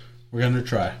 we're gonna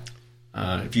try.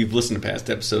 If you've listened to past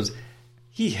episodes,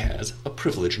 he has a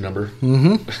privilege number.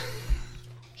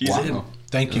 He's in.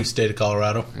 Thank you, state of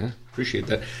Colorado. Yeah, appreciate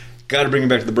that. Got to bring it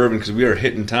back to the bourbon because we are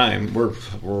hitting time. We're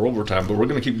over time, but we're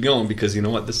going to keep going because you know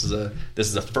what? This is a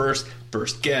first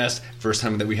guest, first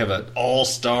time that we have an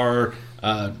all-star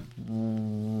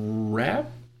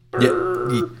rapper.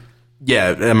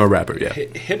 Yeah, I'm a rapper. Yeah,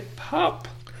 hip hop.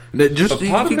 Just you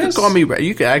can call me.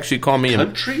 You can actually call me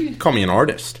country. Call me an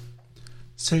artist.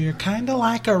 So you're kind of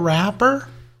like a rapper.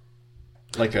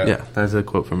 Yeah, that's a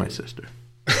quote from my sister.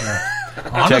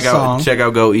 Check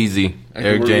out Go Easy,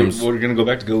 Eric James. We're going to go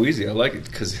back to Go Easy. I like it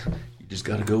because you just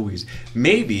got to go easy.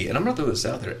 Maybe, and I'm going to throw this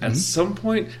out there, at some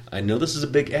point, I know this is a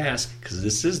big ask because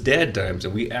this is Dad Dimes,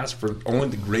 and we ask for only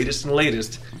the greatest and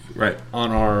latest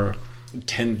on our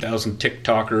 10,000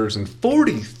 TikTokers and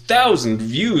 40,000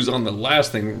 views on the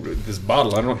last thing, this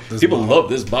bottle. I don't know. People love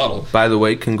this bottle. By the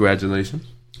way, congratulations.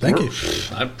 Thank you.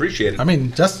 I appreciate it. I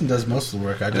mean, Justin does most of the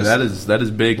work. That is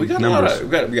big we got numbers.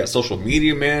 We got social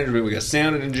media management. We got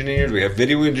sound engineers. We got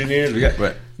video engineers.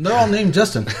 They're all named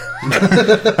Justin.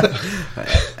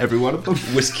 Every one of them.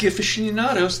 Whiskey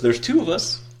aficionados. There's two of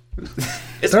us.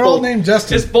 They're all named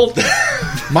Justin. It's both.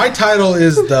 My title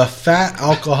is the Fat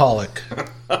Alcoholic.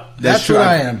 That's what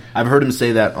I am. I've heard him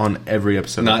say that on every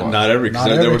episode. Not every.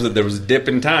 Because there was a dip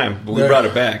in time, but we brought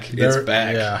it back. It's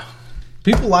back. Yeah.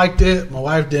 People liked it. My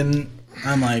wife didn't.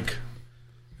 I'm like,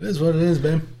 it is what it is,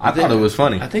 babe. I thought it was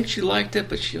funny. I think she liked it,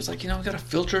 but she was like, we got to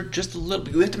filter it just a little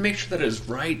bit. We have to make sure that it's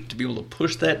right to be able to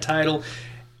push that title.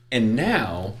 And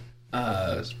now,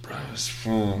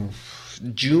 from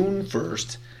June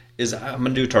 1st, I'm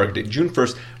going to do a target date. June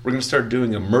 1st, we're going to start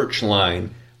doing a merch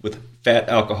line with Fat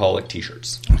Alcoholic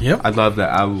t-shirts. Yep. I love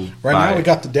that. I will right now we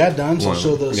got the Dad Dimes. I'll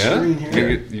show the screen here.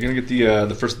 You're going to get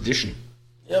the first edition.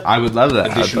 Yep. I would love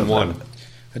that. Edition 1.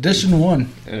 Edition 1.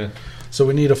 Yeah. So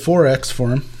we need a 4X for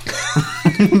him.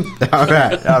 All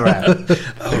right.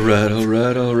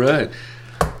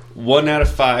 1 out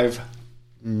of 5,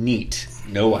 neat.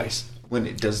 No ice. When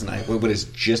it's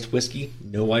just whiskey,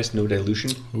 no ice, no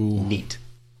dilution, neat.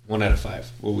 1 out of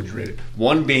 5. What would you rate it?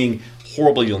 1 being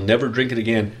horrible, you'll never drink it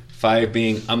again. 5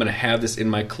 being, I'm going to have this in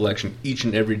my collection each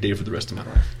and every day for the rest of my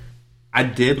life. I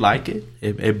did like it.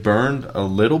 It burned a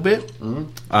little bit.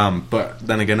 But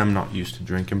then again, I'm not used to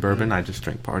drinking bourbon. I just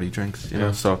drink party drinks, you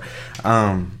know. So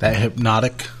that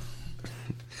hypnotic.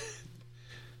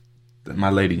 My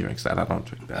lady drinks that. I don't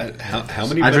drink that. How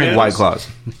many? I drink White Claws.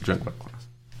 Drink White Claws.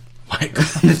 White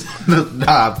Claws.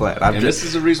 I'm glad. This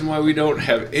is the reason why we don't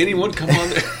have anyone come on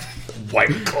there.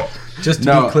 White Claw. Just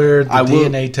to be clear, the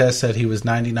DNA test said he was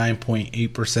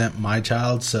 99.8% my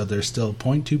child, so there's still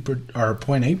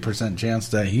 0.8% chance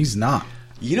that he's not.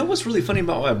 You know what's really funny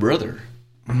about my brother?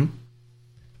 1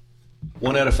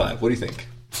 out of 5. What do you think?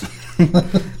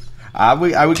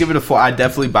 I would give it a 4. I'd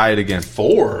definitely buy it again.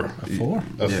 4? A 4?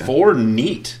 A 4,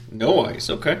 neat. No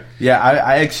ice. Okay. Yeah,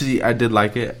 I did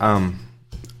like it.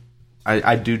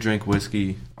 I do drink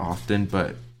whiskey often,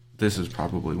 but this is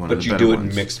probably one of the better ones. But you do it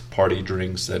in mixed party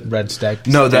drinks at Red Stag.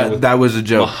 No, that was a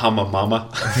joke. Bahama Mama.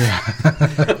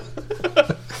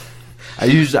 I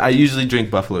usually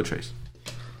drink Buffalo Trace.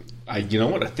 You know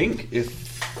what? I think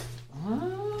if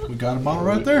we got a bottle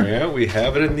right there. Yeah, we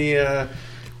have it in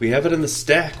the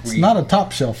stack. It's not a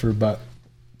top shelfer, but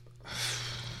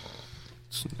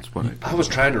it's what I was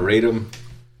trying to rate them.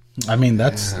 I mean,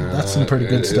 that's some pretty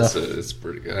good stuff. It's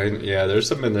pretty good. There's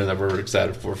some in there that we're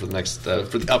excited for the next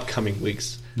for the upcoming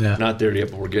weeks. Yeah, not there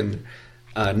yet, but we're getting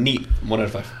there. Neat. 1 out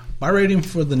of 5. My rating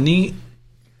for the neat,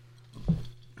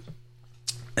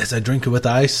 as I drink it with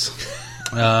ice,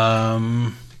 I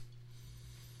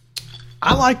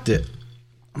liked it.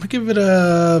 I'm gonna give it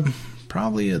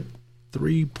probably a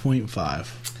 3.5.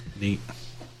 Neat.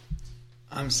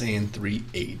 I'm saying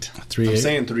 3.8. 3.8? I'm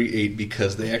saying 3.8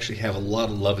 because they actually have a lot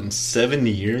of love in 7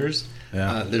 years.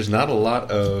 Yeah. There's not a lot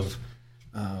of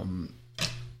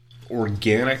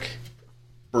organic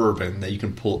bourbon that you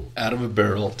can pull out of a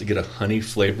barrel to get a honey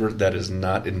flavor that is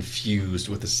not infused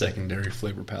with a secondary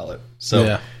flavor palette.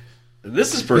 So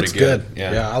this is pretty good.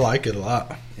 Yeah, I like it a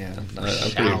lot. Yeah, I'm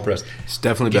pretty impressed. It's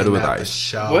definitely better with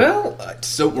ice. Well,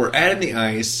 so we're adding the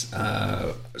ice.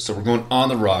 So we're going on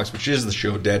the rocks, which is the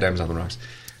show. Dad Dimes on the Rocks.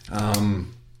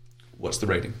 What's the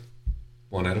rating?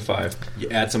 1 out of 5. You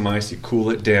add some ice, you cool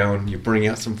it down, you bring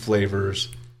out some flavors,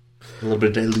 a little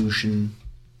bit of dilution.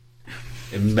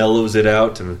 It mellows it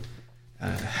out and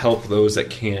help those that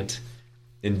can't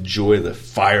enjoy the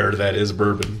fire that is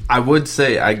bourbon. I would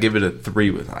say I give it a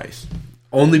 3 with ice,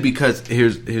 only because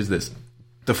here's this: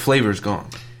 the flavor's gone.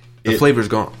 The flavor's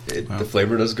gone. The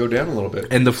flavor does go down a little bit,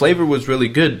 and the flavor was really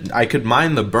good. I could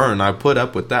mind the burn. I put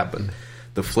up with that, but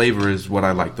the flavor is what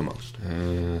I like the most.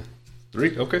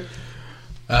 3, okay.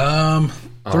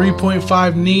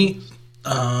 3.5 neat.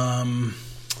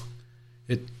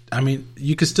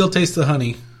 You can still taste the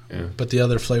honey, but the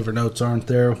other flavor notes aren't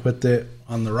there with it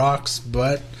on the rocks.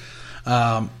 But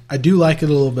I do like it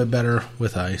a little bit better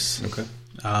with ice. Okay.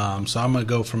 So I'm going to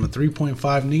go from a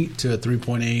 3.5 neat to a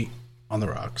 3.8 on the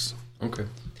rocks. Okay.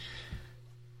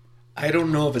 I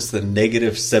don't know if it's the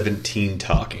negative 17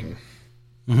 talking,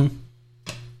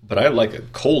 but I like a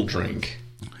cold drink.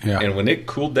 Yeah. And when it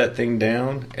cooled that thing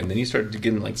down, and then you started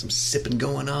getting like some sipping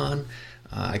going on,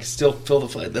 I could still feel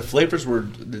the flavors were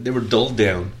dulled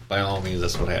down. By all means,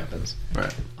 that's what happens.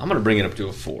 Right. I'm going to bring it up to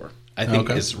a 4. I think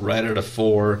it's right at a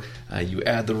 4. You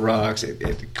add the rocks,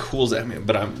 it cools. We're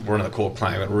in a cold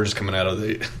climate. We're just coming out of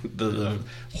the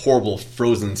horrible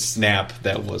frozen snap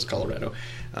that was Colorado.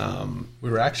 We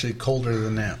were actually colder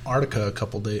than Antarctica a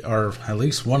couple days, or at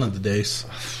least one of the days.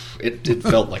 It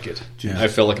felt like it. Yeah. I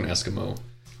felt like an Eskimo.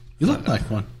 You look like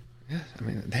one. Yeah, I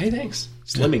mean, hey, thanks.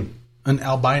 Slimming. An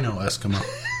albino Eskimo.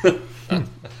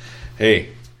 Hey,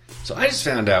 so I just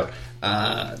found out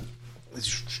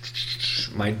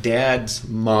my dad's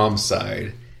mom's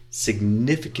side,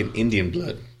 significant Indian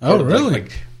blood. Oh, really?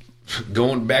 Like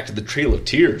going back to the Trail of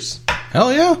Tears.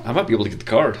 Hell yeah. I might be able to get the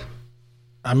card.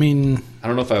 I mean, I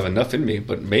don't know if I have enough in me,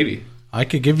 but maybe. I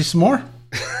could give you some more.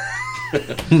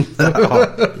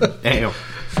 Damn.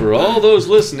 For all those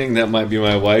listening, that might be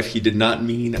my wife. He did not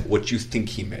mean what you think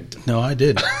he meant. No, I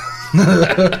did.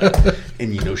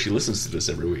 And you know she listens to this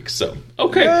every week. So,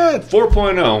 okay. Good.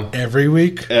 4.0. Every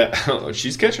week.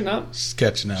 She's catching up. She's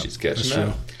catching up. She's catching That's up.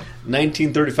 true.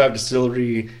 1935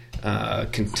 distillery,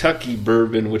 Kentucky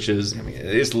bourbon, which is,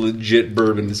 it's legit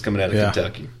bourbon that's coming out of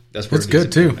Kentucky. That's where it's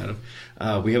good, too. Out of.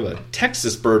 We have a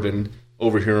Texas bourbon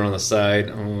over here on the side.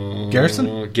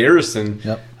 Garrison? Garrison.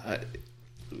 Yep.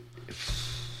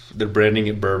 They're branding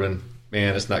it bourbon.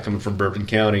 Man, it's not coming from Bourbon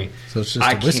County. So it's just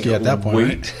a whiskey at that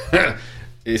point, right?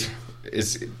 It's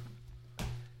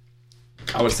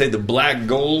I would say the black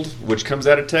gold, which comes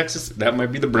out of Texas, that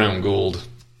might be the brown gold.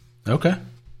 Okay.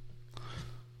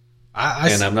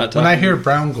 And I'm not talking... When I hear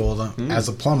brown gold, as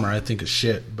a plumber, I think of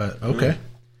shit, but okay.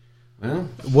 Well,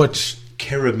 which...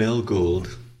 Caramel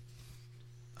gold.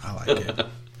 I like it. Does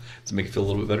it make you feel a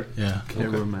little bit better? Yeah.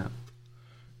 Caramel.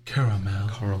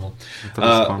 Caramel.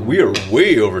 We are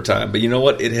way over time, but you know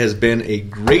what? It has been a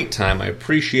great time. I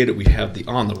appreciate it. We have the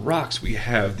On the Rocks. We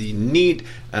have the neat.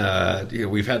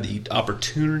 We've had the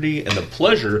opportunity and the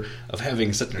pleasure of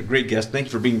having such a great guest. Thank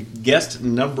you for being guest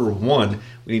number 1.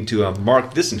 We need to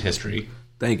mark this in history.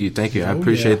 Thank you. I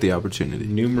appreciate the opportunity.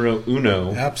 Numero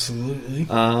uno. Absolutely.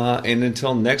 And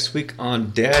until next week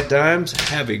on Dad Dimes,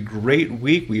 have a great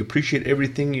week. We appreciate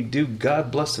everything you do.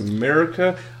 God bless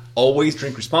America. Always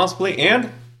drink responsibly,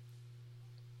 and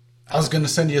I was going to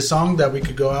send you a song that we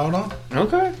could go out on.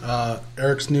 Okay.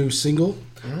 Eric's new single.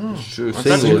 Sure,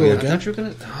 Single again.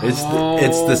 It's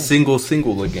the single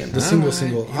again. The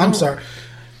single. I'm sorry.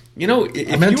 You know,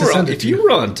 if you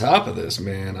were on top of this,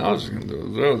 man, I was going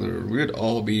to we'd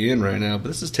all be in right now. But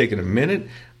this is taking a minute.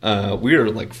 We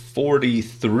are like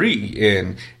 43,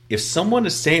 and if someone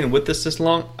is staying with us this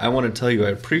long, I want to tell you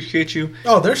I appreciate you.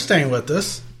 Oh, they're staying with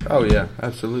us. Oh, yeah,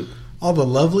 absolutely. All the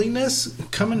loveliness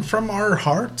coming from our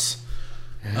hearts.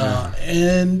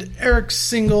 And Eric's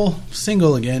single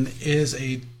again is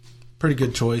a pretty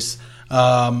good choice.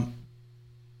 Heaven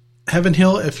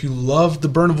Hill, if you love the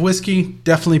burn of whiskey,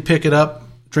 definitely pick it up.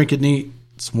 Drink it neat.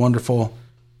 It's wonderful.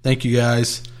 Thank you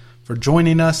guys for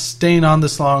joining us, staying on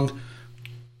this long.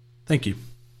 Thank you.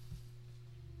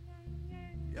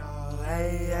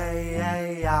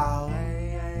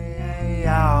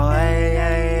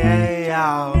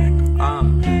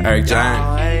 Eric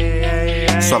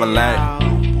James, Solar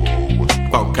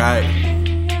okay.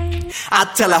 I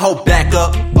tell her, hoe back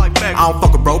up. I don't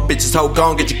fuck with broke bitches, hoe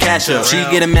gon' get your cash up. She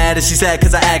getting mad and she sad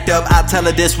cause I act up. I tell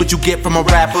her this, what you get from a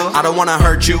rapper. I don't wanna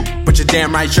hurt you, but you're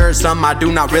damn right sure something I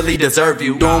do not really deserve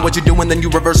you. Doing what you doing, then you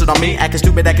reverse it on me. Acting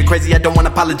stupid, acting crazy, I don't want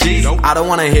apologies. I don't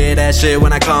wanna hear that shit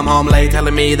when I come home late,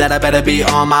 telling me that I better be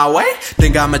on my way.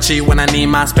 Think I'ma cheat when I need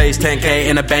my space, 10K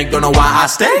in the bank, don't know why I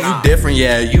stay. You different,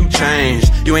 yeah, you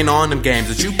changed. You ain't on them games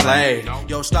that you play.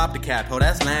 Yo, stop the cap, ho,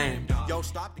 that's lame. Yo,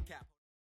 stop the cap.